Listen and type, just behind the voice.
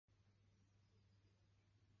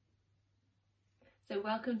So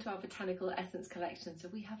welcome to our Botanical Essence collection. So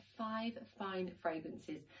we have 5 fine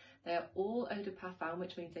fragrances. They are all eau de parfum,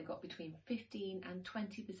 which means they've got between 15 and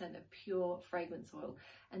 20% of pure fragrance oil,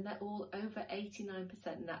 and they're all over 89%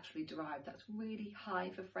 naturally derived. That's really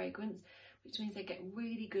high for fragrance, which means they get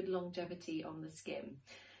really good longevity on the skin.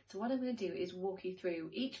 So what I'm going to do is walk you through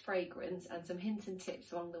each fragrance and some hints and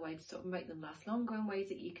tips along the way to sort of make them last longer and ways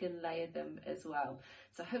that you can layer them as well.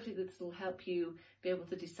 So hopefully this will help you be able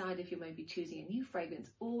to decide if you're maybe choosing a new fragrance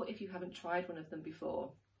or if you haven't tried one of them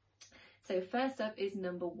before. So first up is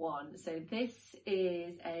number 1. So this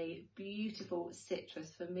is a beautiful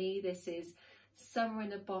citrus. For me, this is summer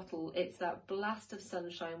in a bottle. It's that blast of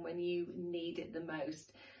sunshine when you need it the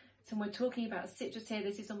most. So when we're talking about citrus here,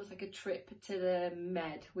 this is almost like a trip to the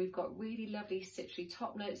Med. We've got really lovely citrusy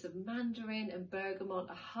top notes of mandarin and bergamot,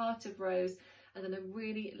 a heart of rose, and then a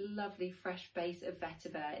really lovely fresh base of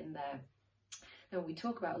vetiver in there. Now, when we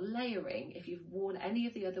talk about layering, if you've worn any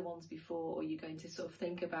of the other ones before, or you're going to sort of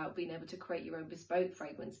think about being able to create your own bespoke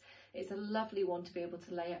fragrance, it's a lovely one to be able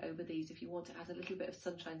to layer over these if you want to add a little bit of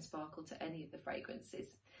sunshine sparkle to any of the fragrances.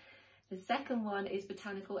 The second one is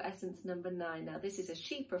Botanical Essence number 9. Now this is a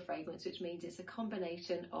chypre fragrance, which means it's a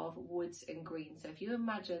combination of woods and green. So if you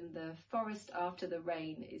imagine the forest after the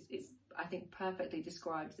rain, is I think perfectly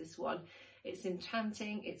describes this one. It's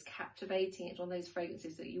enchanting, it's captivating, it's one of those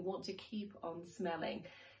fragrances that you want to keep on smelling.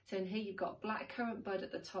 So in here you've got blackcurrant bud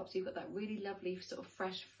at the top, so you've got that really lovely sort of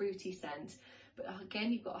fresh fruity scent. But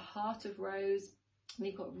again, you've got a heart of rose, and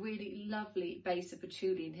you've got really lovely base of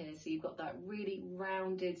patchouli in here, so you've got that really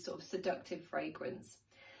rounded sort of seductive fragrance.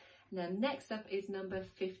 Now next up is number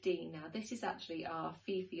 15. Now this is actually our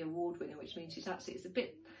Fifi award winner, which means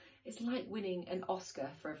it's like winning an Oscar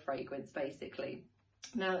for a fragrance basically.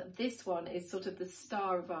 Now this one is sort of the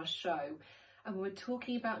star of our show, and when we're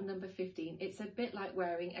talking about number 15, it's a bit like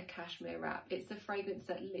wearing a cashmere wrap. It's the fragrance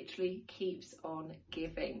that literally keeps on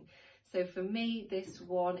giving. So for me, this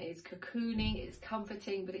one is cocooning, it's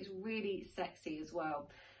comforting, but it's really sexy as well.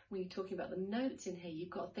 When you're talking about the notes in here, you've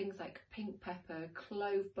got things like pink pepper,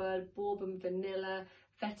 clove bud, bourbon vanilla,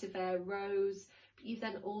 vetiver, rose, but you've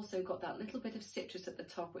then also got that little bit of citrus at the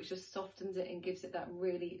top, which just softens it and gives it that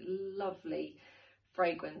really lovely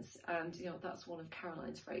fragrance. And you know, that's one of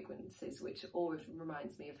Caroline's fragrances, which always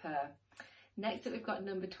reminds me of her. Next up, we've got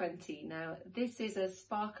number 20. Now, this is a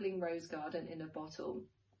sparkling rose garden in a bottle.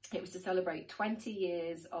 It was to celebrate 20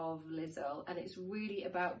 years of Earle, and it's really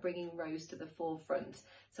about bringing rose to the forefront.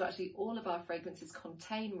 So actually all of our fragrances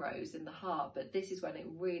contain rose in the heart, but this is when it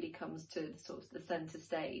really comes to sort of the centre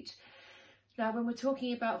stage. Now, when we're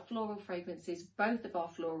talking about floral fragrances, both of our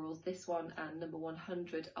florals, this one and number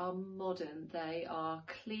 100, are modern. They are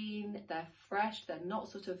clean, they're fresh, they're not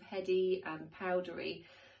sort of heady and powdery.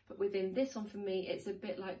 But within this one, for me, it's a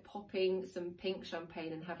bit like popping some pink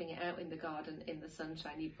champagne and having it out in the garden in the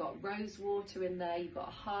sunshine. You've got rose water in there, you've got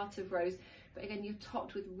a heart of rose, but again, you're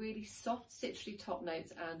topped with really soft, citrusy top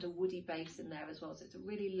notes and a woody base in there as well. So it's a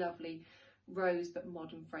really lovely rose but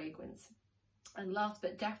modern fragrance. And last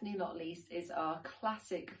but definitely not least is our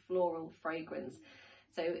classic floral fragrance.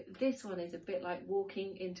 So this one is a bit like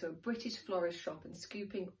walking into a British florist shop and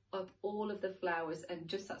scooping up all of the flowers and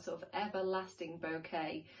just that sort of everlasting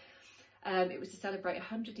bouquet. It was to celebrate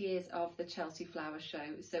 100 years of the Chelsea Flower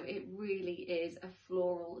Show, so it really is a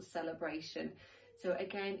floral celebration. So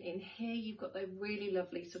again, in here you've got the really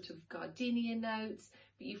lovely sort of gardenia notes,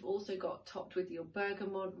 but you've also got topped with your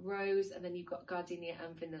bergamot, rose, and then you've got gardenia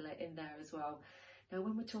and vanilla in there as well. Now,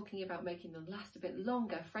 when we're talking about making them last a bit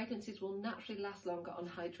longer, fragrances will naturally last longer on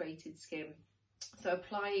hydrated skin. So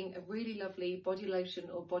applying a really lovely body lotion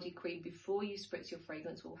or body cream before you spritz your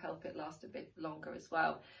fragrance will help it last a bit longer as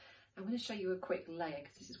well. I'm going to show you a quick layer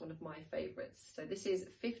because this is one of my favourites. So this is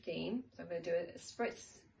 15, so I'm going to do a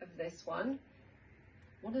spritz of this one.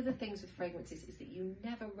 One of the things with fragrances is that you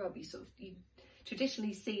never rub, you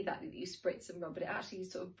traditionally see that you spritz and rub, but it actually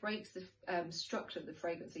sort of breaks the structure of the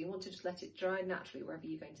fragrance. So you want to just let it dry naturally wherever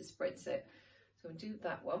you're going to spritz it. So I'm going to do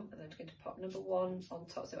that one, and then I'm going to pop number 1 on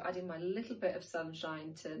top. So adding my little bit of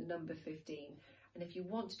sunshine to number 15. And if you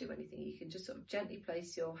want to do anything, you can just sort of gently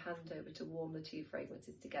place your hand over to warm the 2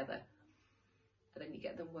 fragrances together. And then you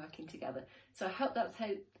get them working together. So I hope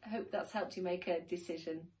that's helped you make a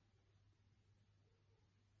decision.